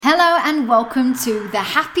and welcome to the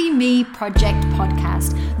Happy Me Project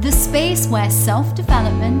podcast, the space where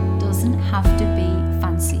self-development doesn't have to be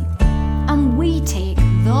fancy. And we take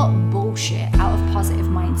the bullshit out of positive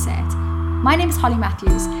mindset. My name is Holly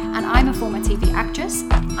Matthews, and I'm a former TV actress.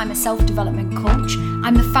 I'm a self-development coach.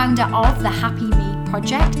 I'm the founder of the Happy Me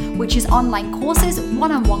Project, which is online courses,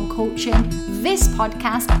 one-on-one coaching, this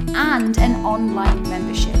podcast, and an online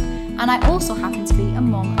membership. And I also happen to be a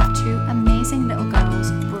mom of two amazing little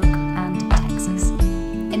girls, Brooke and Texas.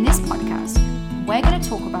 In this podcast, we're going to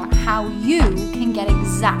talk about how you can get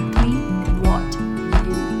exactly what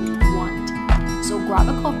you want. So grab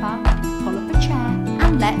a cuppa, pull up a chair,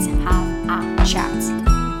 and let's have a chat.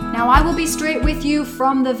 Now, I will be straight with you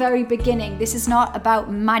from the very beginning. This is not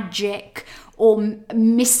about magic or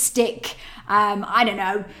mystic,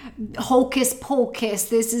 hocus pocus.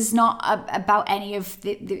 This is not about any of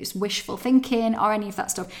this wishful thinking or any of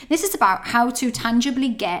that stuff. This is about how to tangibly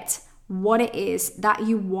get what it is that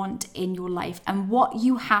you want in your life and what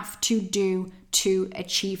you have to do to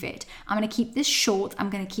achieve it. I'm going to keep this short. I'm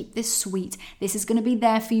going to keep this sweet. This is going to be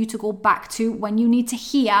there for you to go back to when you need to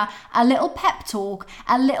hear a little pep talk,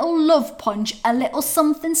 a little love punch, a little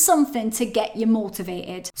something to get you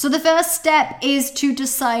motivated. So the first step is to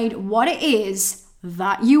decide what it is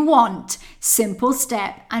that you want. Simple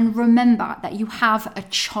step. And remember that you have a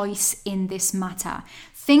choice in this matter.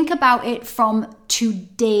 Think about it from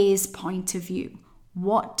today's point of view.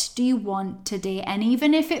 What do you want today? And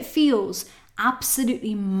even if it feels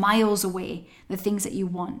absolutely miles away, the things that you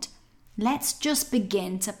want, let's just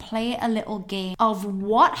begin to play a little game of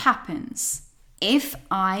what happens if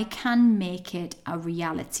I can make it a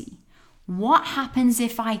reality. What happens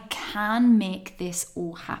if I can make this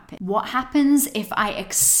all happen? What happens if I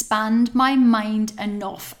expand my mind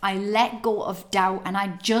enough, I let go of doubt, and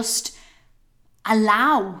I just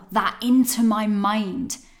allow that into my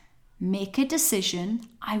mind? Make a decision.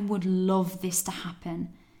 I would love this to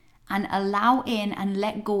happen. And allow in and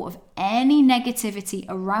let go of any negativity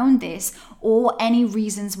around this or any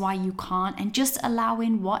reasons why you can't, and just allow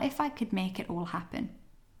in, what if I could make it all happen?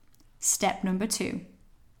 Step number 2,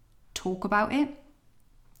 talk about it,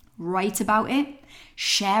 write about it,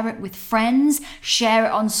 share it with friends, share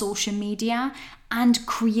it on social media, and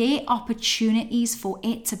create opportunities for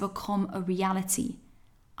it to become a reality.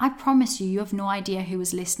 I promise you, you have no idea who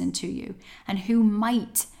is listening to you and who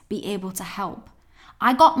might be able to help.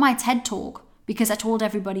 I got my TED Talk because I told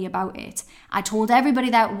everybody about it. I told everybody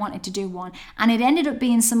that I wanted to do one. And it ended up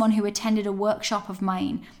being someone who attended a workshop of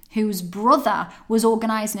mine whose brother was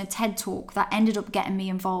organizing a TED Talk that ended up getting me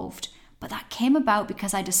involved. But that came about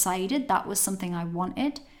because I decided that was something I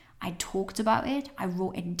wanted. I talked about it, I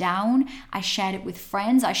wrote it down, I shared it with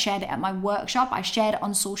friends, I shared it at my workshop, I shared it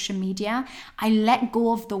on social media. I let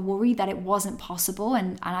go of the worry that it wasn't possible,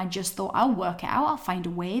 and I just thought, I'll work it out, I'll find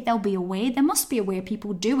a way, there'll be a way, there must be a way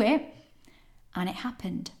people do it. And it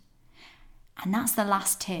happened. And that's the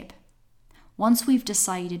last tip. Once we've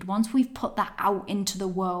decided, once we've put that out into the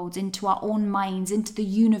world, into our own minds, into the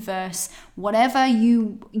universe, whatever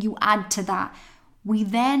you add to that, we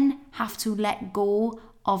then have to let go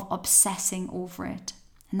of obsessing over it.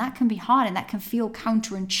 And that can be hard, and that can feel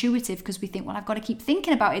counterintuitive because we think, well, I've got to keep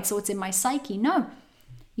thinking about it so it's in my psyche. No,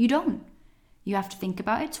 you don't. You have to think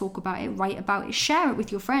about it, talk about it, write about it, share it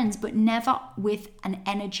with your friends, but never with an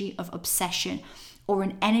energy of obsession or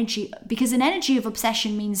an energy, because an energy of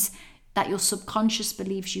obsession means that your subconscious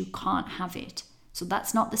believes you can't have it. So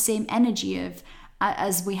that's not the same energy of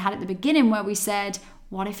as we had at the beginning where we said,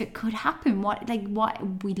 what if it could happen? What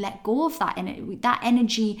we let go of that, and that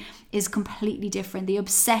energy is completely different. The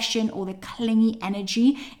obsession or the clingy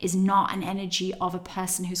energy is not an energy of a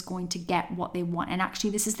person who's going to get what they want. And actually,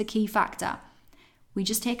 this is the key factor. We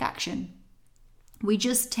just take action. We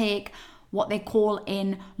just take what they call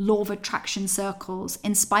in law of attraction circles,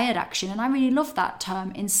 inspired action. And I really love that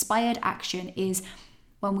term. Inspired action is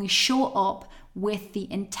when we show up with the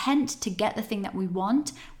intent to get the thing that we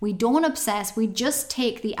want. We don't obsess, we just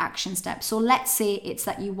take the action step. So let's say it's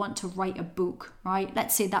that you want to write a book, right?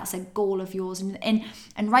 Let's say that's a goal of yours.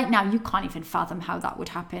 And right now you can't even fathom how that would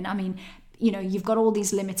happen. I mean, you've got all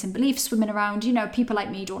these limiting beliefs swimming around. People like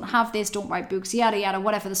me don't have this, don't write books, yada, yada,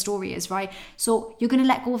 whatever the story is, right? So you're going to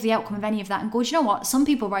let go of the outcome of any of that and go, do you know what? Some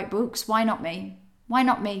people write books. Why not me? Why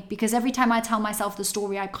not me? Because every time I tell myself the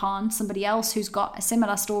story I can't, somebody else who's got a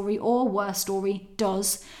similar story or worse story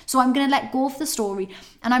does. So I'm going to let go of the story,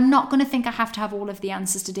 and I'm not going to think I have to have all of the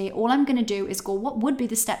answers today. All I'm going to do is go, what would be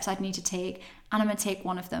the steps I'd need to take? And I'm going to take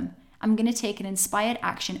one of them. I'm going to take an inspired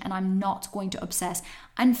action, and I'm not going to obsess.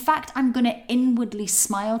 In fact, I'm going to inwardly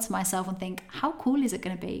smile to myself and think, how cool is it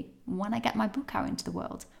going to be when I get my book out into the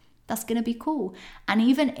world? That's going to be cool. And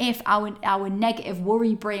even if our negative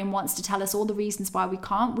worry brain wants to tell us all the reasons why we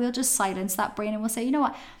can't, we'll just silence that brain and we'll say, you know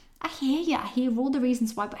what? I hear you. I hear all the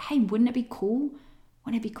reasons why, but hey, wouldn't it be cool?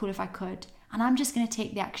 Wouldn't it be cool if I could? And I'm just going to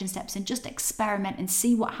take the action steps and just experiment and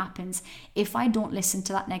see what happens if I don't listen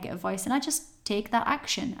to that negative voice and I just take that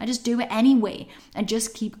action. I just do it anyway and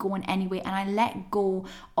just keep going anyway. And I let go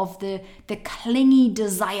of the clingy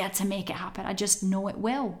desire to make it happen. I just know it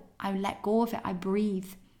will. I let go of it. I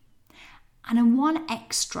breathe. And then one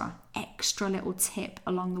extra little tip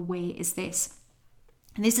along the way is this.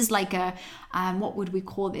 And this is like what would we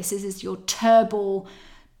call this? This is your turbo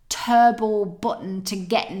button to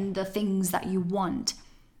getting the things that you want,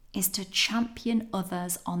 is to champion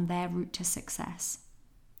others on their route to success.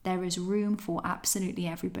 There is room for absolutely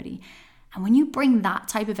everybody. And when you bring that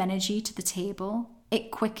type of energy to the table,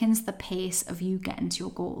 it quickens the pace of you getting to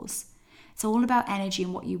your goals. It's all about energy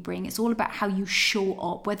and what you bring. It's all about how you show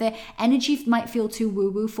up. Whether energy might feel too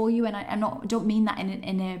woo-woo for you, and I don't mean that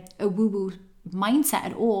in a woo-woo mindset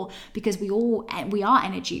at all, because we are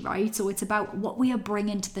energy, right? So it's about what we are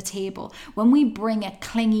bringing to the table. When we bring a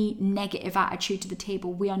clingy, negative attitude to the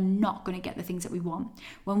table, we are not going to get the things that we want.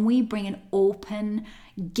 When we bring an open,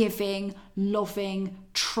 giving, loving,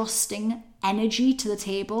 trusting energy to the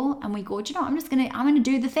table, and we go, do you know, I'm going to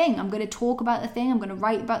do the thing. I'm going to talk about the thing. I'm going to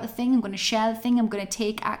write about the thing. I'm going to share the thing. I'm going to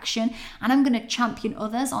take action, and I'm going to champion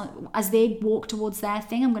others as they walk towards their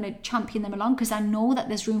thing. I'm going to champion them along, because I know that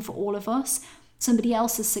there's room for all of us. Somebody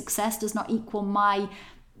else's success does not equal my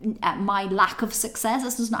lack of success.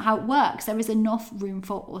 This is not how it works. There is enough room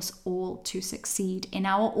for us all to succeed in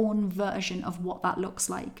our own version of what that looks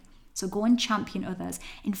like. So go and champion others.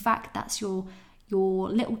 In fact, that's your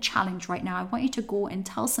little challenge right now. I want you to go and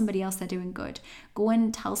tell somebody else they're doing good. Go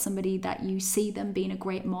and tell somebody that you see them being a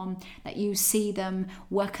great mom, that you see them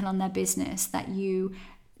working on their business, that you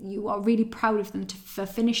are really proud of them for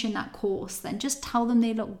finishing that course. Then just tell them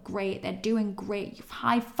they look great, they're doing great. You've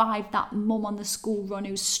high-fived that mum on the school run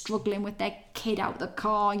who's struggling with their kid out the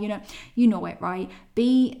car. You know it, right?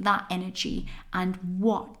 Be that energy and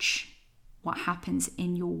watch what happens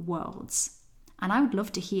in your worlds. And I would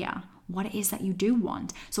love to hear what it is that you do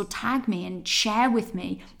want. So tag me and share with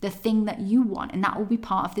me the thing that you want, and that will be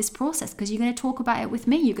part of this process, because you're going to talk about it with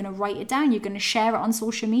me. You're going to write it down. You're going to share it on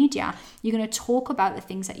social media. You're going to talk about the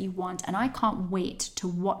things that you want, and I can't wait to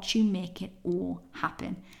watch you make it all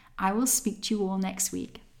happen. I will speak to you all next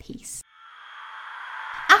week. Peace.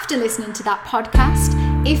 After listening to that podcast,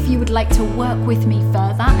 if you would like to work with me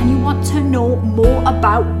further and you want to know more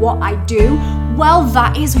about what I do, well,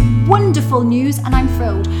 that is wonderful news and I'm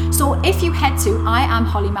thrilled. So if you head to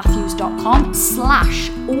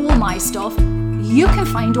iamhollymatthews.com/all-my-stuff, you can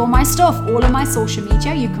find all my stuff, all of my social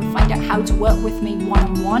media. You can find out how to work with me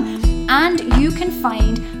one-on-one, and you can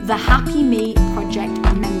find the Happy Me Project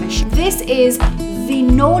membership. This is the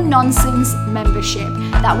no-nonsense membership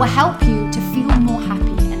that will help you to feel more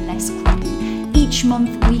happy and less crappy. Each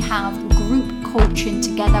month we have group coaching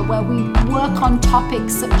together where we work on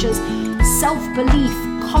topics such as self-belief,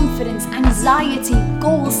 confidence, anxiety,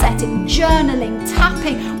 goal setting, journaling,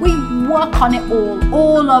 tapping. We work on it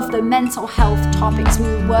all of the mental health topics we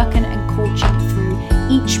were working and coaching through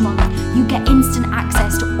each month. You get instant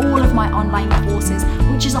access to all of my online courses,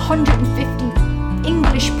 which is 150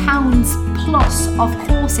 English pounds plus of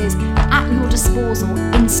courses at your disposal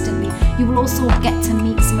instantly. You will also get to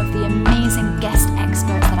meet some of the amazing guest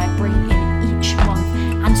experts that I bring in each month.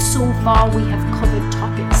 And so far we have covered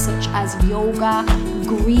topics such as yoga,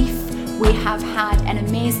 grief. We have had an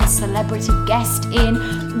amazing celebrity guest in.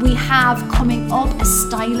 We have coming up a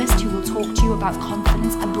stylist who will talk to you about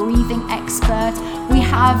confidence, a breathing expert. We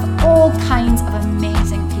have all kinds of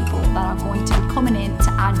amazing people that are going to be coming in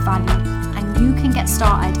to add value. And you can get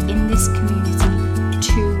started in this community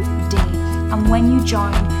today. And when you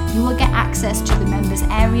join, you will get access to the members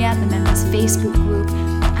area, the members Facebook group,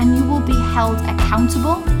 and you will be held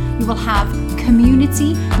accountable. You will have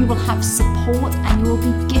community, you will have support, and you will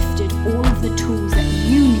be gifted all of the tools that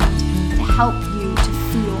you need to help